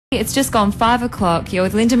It's just gone 5 o'clock. You're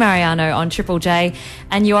with Linda Mariano on Triple J,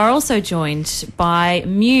 and you are also joined by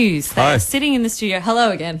Muse. They're sitting in the studio.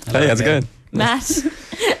 Hello again. Hey, how's it going? Matt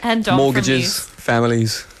and Dom. Mortgages,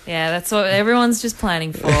 families. Yeah, that's what everyone's just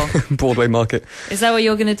planning for. Broadway market. Is that what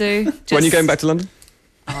you're going to do? When are you going back to London?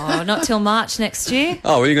 Oh, not till March next year.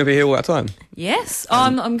 Oh, are you going to be here all that time? Yes.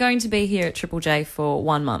 I'm going to be here at Triple J for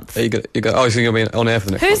 1 month. You go, oh, so you're going to be on air for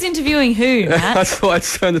the next Who's month. interviewing who, Matt? I thought I'd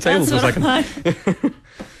turn the tables for a second.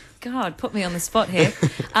 God, put me on the spot here.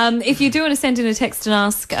 If you do want to send in a text and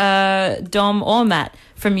ask Dom or Matt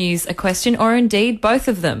from Muse a question, or indeed both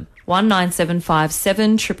of them, 1975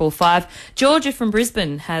 555. Georgia from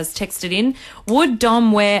Brisbane has texted in, would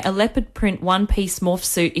Dom wear a leopard print one-piece morph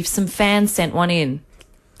suit if some fans sent one in?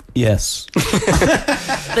 Yes.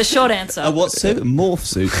 The short answer. What suit? A morph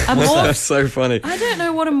suit. A morph? That's so funny. I don't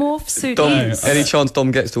know what a morph suit Dom, is. any chance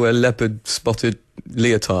Dom gets to wear leopard-spotted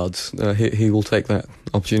leotards, he will take that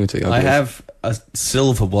opportunity. I have a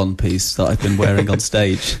silver one piece that I've been wearing on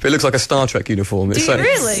stage. But it looks like a Star Trek uniform. Do you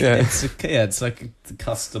really? Yeah. It's like a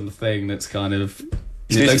custom thing that's kind of... You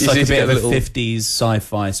It need- looks you like need a to bit get of a a little- 50s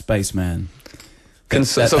sci-fi spaceman. So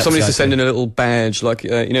somebody needs to send in a little badge, like, you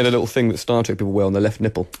know, the little thing that Star Trek people wear on their left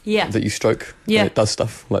nipple? Yeah. That you stroke. Yeah. And it does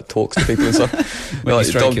stuff, like talks to people and stuff. When you Like,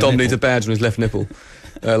 stroke your Dom needs nipple. a badge on his left nipple,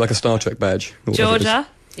 like a Star Trek badge. or whatever it is. Georgia,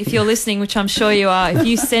 if you're listening, which I'm sure you are, if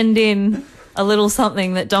you send in a little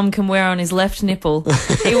something that Dom can wear on his left nipple,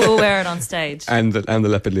 he will wear it on stage. And the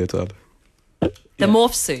leopard leotard. The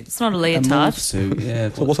morph suit. It's not a A leotard. morph suit, yeah.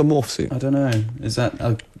 So what's a morph suit? I don't know. Is that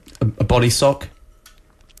a body sock?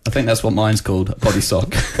 I think that's what mine's called, a body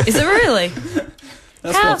sock. Is it really?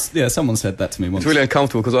 That's How- what, yeah, someone said that to me once. It's really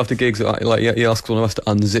uncomfortable because after gigs, like, he asks one of us to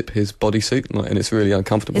unzip his bodysuit, and it's really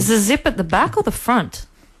uncomfortable. Is the zip at the back or the front?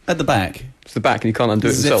 At the back. It's the back, and you can't undo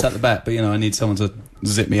it Zips yourself. at the back, but I need someone to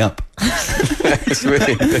zip me up. it's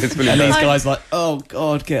really And these bad. guys like, oh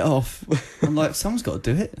God, get off. I'm like, someone's got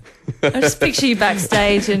to do it. I just picture you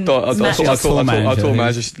backstage and I Matt thought manager,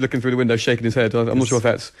 Matt just looking through the window, shaking his head. I'm not sure if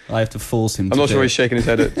that's. I have to force him to I'm not do sure it. he's shaking his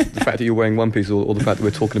head at the fact that you're wearing one piece, or the fact that we're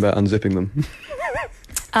talking about unzipping them.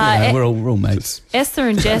 Yeah, we're all mates. Esther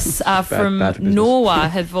and Jess from bad business. Norwa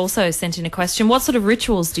have also sent in a question. What sort of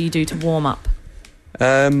rituals do you do to warm up?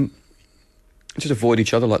 Just avoid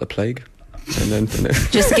each other like the plague, and then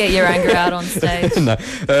Just to get your anger out on stage? no.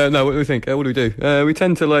 What do we think? What do we do? We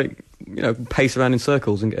tend to pace around in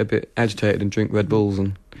circles and get a bit agitated and drink Red Bulls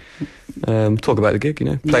and talk about the gig.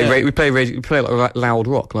 We play like loud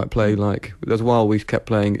rock. There's a while we kept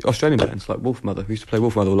playing Australian bands like Wolf Mother. We used to play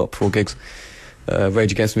Wolf Mother a lot before gigs.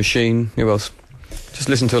 Rage Against the Machine. Who else? Just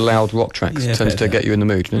listen to loud rock tracks. Yeah, Tends to get you in the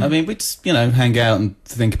mood. You know? I mean, we just hang out and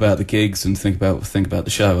think about the gigs and think about the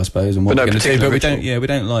show, I suppose, and what But no we're going to do. particular But we ritual. don't. Yeah, we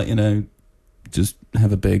don't like just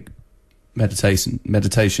have a big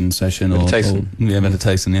meditation session Meditation.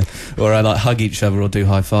 meditation. Yeah, or I like hug each other or do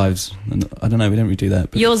high fives. And I don't know. We don't really do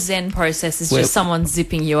that. But Your Zen process is Well- just someone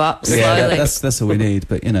zipping you up slowly. yeah, that's all we need.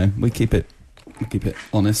 But we keep it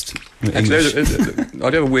honest. We're English. Actually, I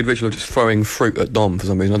do have a weird ritual of just throwing fruit at Dom for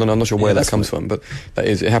some reason. I'm not sure where that comes from, but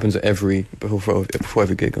it happens at before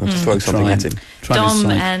every gig. I just throw something at him. Dom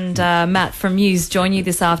and Matt from Muse join you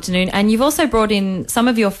this afternoon, and you've also brought in some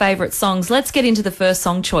of your favourite songs. Let's get into the first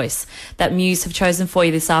song choice that Muse have chosen for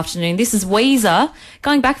you this afternoon. This is Weezer,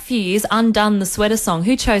 going back a few years, Undone, the Sweater Song.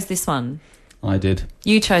 Who chose this one? I did.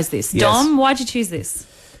 You chose this. Yes. Dom, why'd you choose this?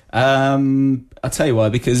 I'll tell you why,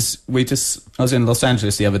 because I was in Los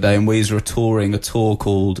Angeles the other day and Weezer are touring a tour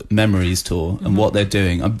called Memories Tour, and what they're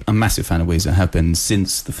doing, I'm a massive fan of Weezer, have been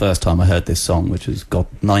since the first time I heard this song, which was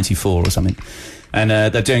 94 or something, and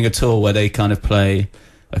they're doing a tour where they kind of play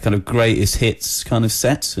a kind of greatest hits kind of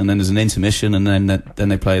set, and then there's an intermission, and then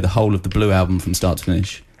they play the whole of the Blue album from start to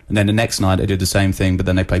finish, and then the next night they did the same thing, but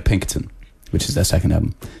then they play Pinkerton, which is their second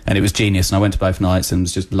album, and it was genius, and I went to both nights and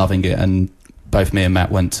was just loving it, and both me and Matt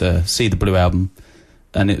went to see the Blue album,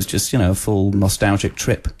 and it was just, a full nostalgic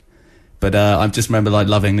trip. But I just remember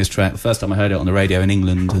loving this track. The first time I heard it on the radio in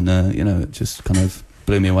England, and it just kind of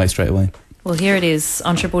blew me away straight away. Well, here it is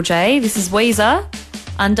on Triple J. This is Weezer,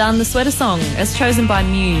 Undone, the Sweater Song, as chosen by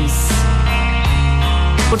Muse.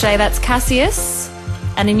 Triple J, that's Cassius,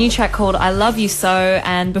 and a new track called I Love You So,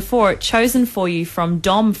 and before it, chosen for you from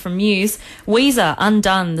Dom from Muse, Weezer,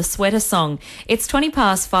 Undone, the Sweater Song. It's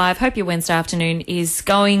 5:20. Hope your Wednesday afternoon is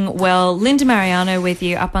going well. Linda Mariano with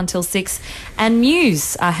you up until 6, and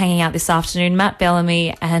Muse are hanging out this afternoon, Matt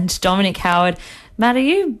Bellamy and Dominic Howard. Matt, are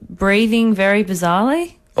you breathing very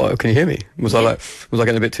bizarrely? Oh, can you hear me? Was I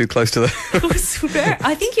getting a bit too close to the?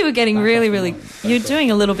 I think you were getting really, you're doing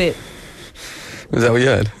a little bit Is that what you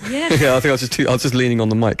heard? Yeah. Yeah, I think I was just leaning on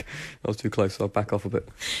the mic. I was too close, so I'll back off a bit.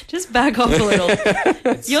 Just back off a little.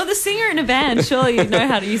 You're the singer in a band. Surely you know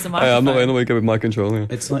how to use a microphone. I'm not really good with mic control. Yeah.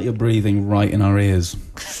 It's like you're breathing right in our ears,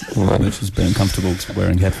 which is a bit uncomfortable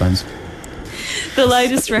wearing headphones. The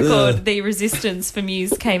latest record, The Resistance for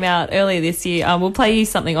Muse, came out earlier this year. We'll play you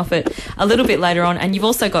something off it a little bit later on, and you've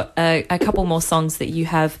also got a couple more songs that you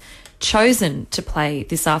have chosen to play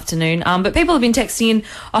this afternoon. But people have been texting in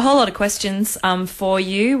a whole lot of questions for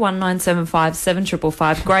you. 1975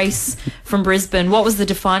 7555. Grace from Brisbane. What was the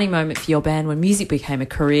defining moment for your band when music became a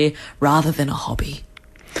career rather than a hobby?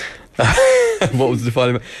 What was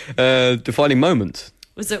the defining moment?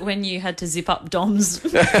 Was it when you had to zip up Dom's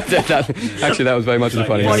Actually, that was very much a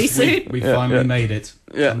defining moment. bodysuit? We finally made it.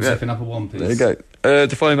 Yeah, I'm zipping up a one piece. There you go.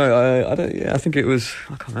 Defining moment. I think it was.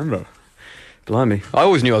 I can't remember. Blimey. I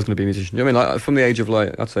always knew I was going to be a musician. You know what I mean, like from the age of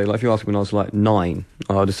I'd say, if you asked me when I was 9,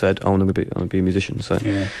 I would have said, I want to be a musician. So,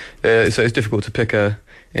 so it's difficult to pick any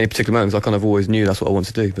particular moment. 'Cause I kind of always knew that's what I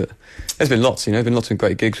wanted to do. But there's been lots, been lots of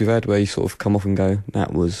great gigs we've had where you sort of come off and go,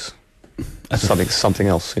 that was something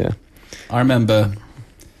else. Yeah. I remember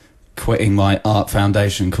quitting my art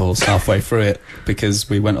foundation course halfway through it because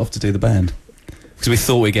we went off to do the band. Because we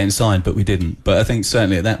thought we were getting signed, but we didn't. But I think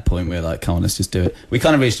certainly at that point we were like, come on, let's just do it. We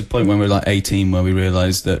kind of reached a point when we were like 18 where we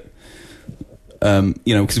realised that,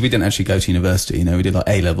 because we didn't actually go to university, we did like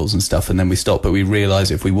A-levels and stuff, and then we stopped, but we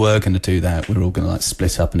realised if we were going to do that, we were all going to like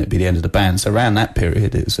split up and it'd be the end of the band. So around that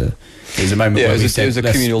period, it was a moment where we said, it was a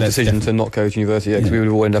communal decision to not go to university, because we would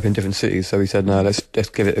all end up in different cities. So we said, no, let's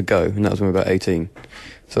give it a go. And that was when we were about 18.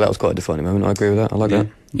 So that was quite a defining moment. I agree with that. I like that.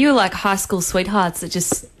 You were like high school sweethearts that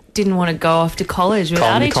just didn't want to go off to college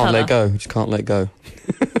without each other. You can't let go. You just can't let go.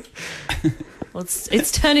 Well,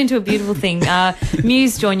 it's turned into a beautiful thing.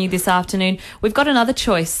 Muse join you this afternoon. We've got another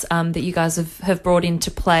choice that you guys have brought in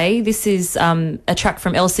to play. This is a track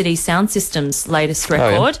from LCD Sound System's latest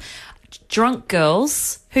record, Drunk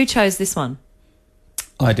Girls. Who chose this one?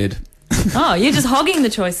 I did. Oh, you're just hogging the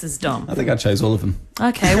choices, Dom. I think I chose all of them.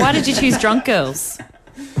 Okay, why did you choose Drunk Girls?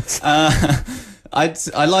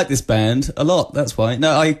 I like this band a lot. That's why.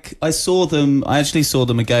 No, I saw them. I actually saw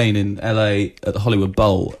them again in LA at the Hollywood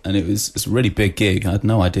Bowl, and it's a really big gig. I had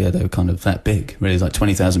no idea they were kind of that big. Really, like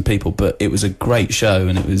 20,000 people. But it was a great show,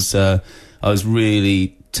 and it was. I was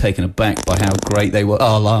really taken aback by how great they were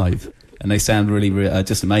live, and they sound really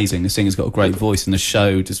just amazing. The singer's got a great voice, and the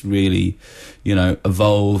show just really,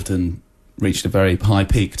 evolved and reached a very high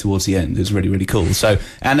peak towards the end. It was really, really cool. So,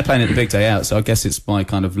 and they're playing at the Big Day Out, so I guess it's my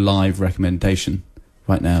kind of live recommendation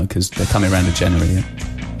right now, because they're coming around in January.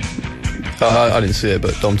 I didn't see it,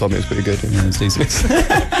 but Dom told me it was pretty good. Yeah, it's decent.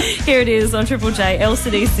 Here it is on Triple J,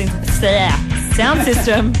 LCD Sound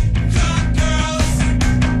System.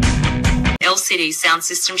 LCD Sound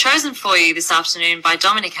System, chosen for you this afternoon by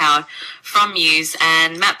Dominic Howard from Muse,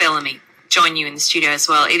 and Matt Bellamy join you in the studio as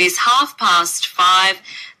well. It is 5:30.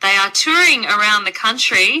 They are touring around the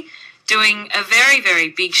country, doing a very, very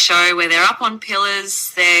big show where they're up on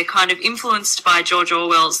pillars. They're kind of influenced by George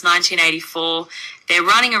Orwell's 1984. They're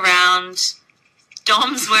running around.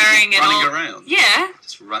 Dom's wearing an running around? Yeah.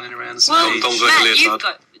 Just running around the stage. Well,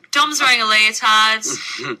 Matt, Dom's wearing a leotard.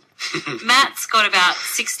 Matt's got about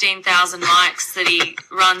 16,000 mics that he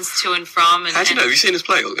runs to and from. How do you know? Have you seen us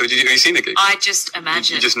play? Have you seen the gig? I just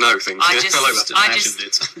imagine. You just know things. I like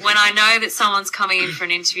that. When I know that someone's coming in for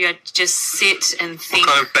an interview, I just sit and think.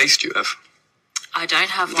 What kind of bass do you have? I don't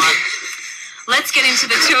have one. Let's get into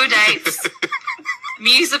the tour dates.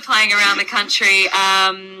 Muse are playing around the country.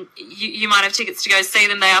 You might have tickets to go see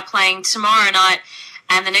them. They are playing tomorrow night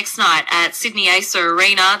and the next night at Sydney Acer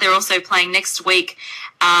Arena. They're also playing next week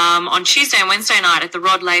on Tuesday and Wednesday night at the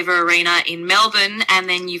Rod Laver Arena in Melbourne. And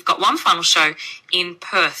then you've got one final show in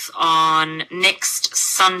Perth on next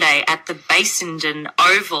Sunday at the Basenden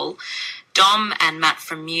Oval. Dom and Matt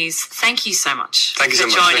from Muse, thank you so much for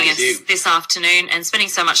joining us this afternoon and spending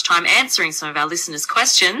so much time answering some of our listeners'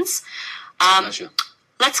 questions. Pleasure.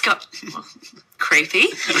 Let's go. Creepy.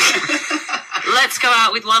 Let's go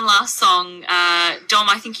out with one last song. Dom,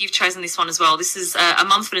 I think you've chosen this one as well. This is a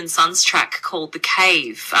Mumford & Sons track called The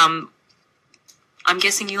Cave. I'm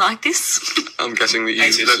guessing you like this? I'm guessing that you...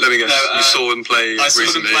 Let me guess. No, you saw them play recently. I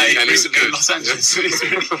saw them play recently in Los Angeles.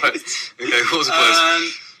 Right. Okay, what was the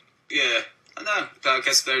place? Yeah, I know. I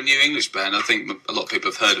guess they're a new English band. I think a lot of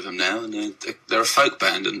people have heard of them now. And they're a folk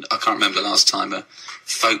band, and I can't remember the last time a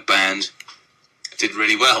folk band did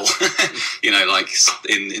really well, like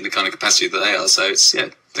in the kind of capacity that they are. So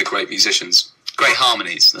they're great musicians. Great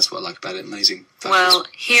harmonies. That's what I like about it. Amazing vocals. Well,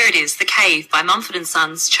 here it is, The Cave by Mumford &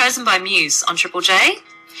 Sons, chosen by Muse on Triple J.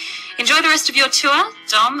 Enjoy the rest of your tour.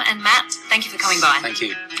 Dom and Matt, thank you for coming by. Thank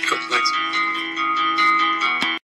you. Cool, thanks.